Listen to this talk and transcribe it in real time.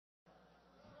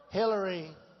Hillary,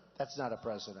 that's not a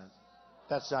president.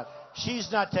 That's not.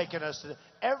 She's not taking us to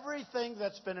everything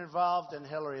that's been involved in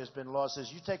Hillary has been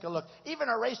losses. You take a look. Even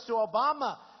a race to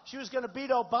Obama. She was going to beat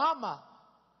Obama.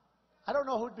 I don't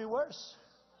know who'd be worse.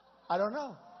 I don't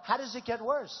know. How does it get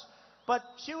worse? But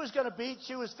she was going to beat.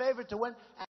 She was favored to win.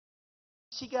 And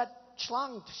she got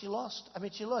schlonged. She lost. I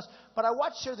mean, she lost. But I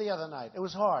watched her the other night. It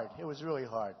was hard. It was really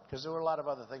hard because there were a lot of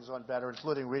other things on better,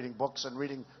 including reading books and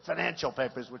reading financial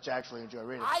papers, which I actually enjoy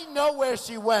reading. I know where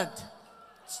she went.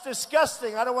 It's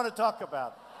disgusting. I don't want to talk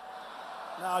about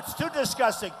it. No, it's too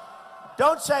disgusting.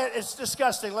 Don't say it. It's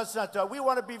disgusting. Let's not do it. We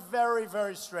want to be very,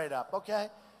 very straight up, okay?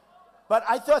 But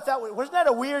I thought wasn't that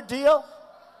a weird deal?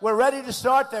 We're ready to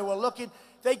start. They were looking.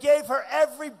 They gave her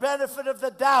every benefit of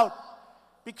the doubt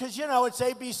because, you know, it's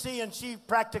ABC and she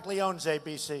practically owns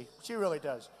ABC. She really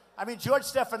does. I mean, George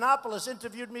Stephanopoulos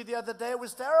interviewed me the other day. It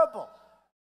was terrible.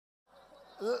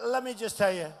 Let me just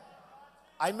tell you,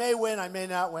 I may win, I may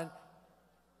not win.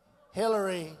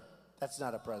 Hillary, that's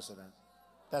not a president.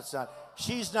 That's not.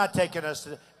 She's not taking us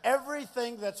to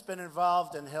everything that's been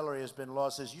involved in Hillary has been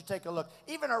losses. You take a look.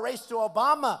 Even a race to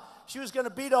Obama. She was going to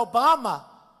beat Obama.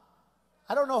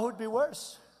 I don't know who'd be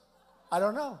worse. I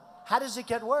don't know. How does it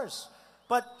get worse?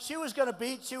 But she was going to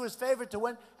beat. She was favored to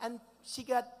win, and she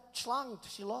got schlonged.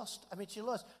 She lost. I mean, she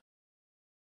lost.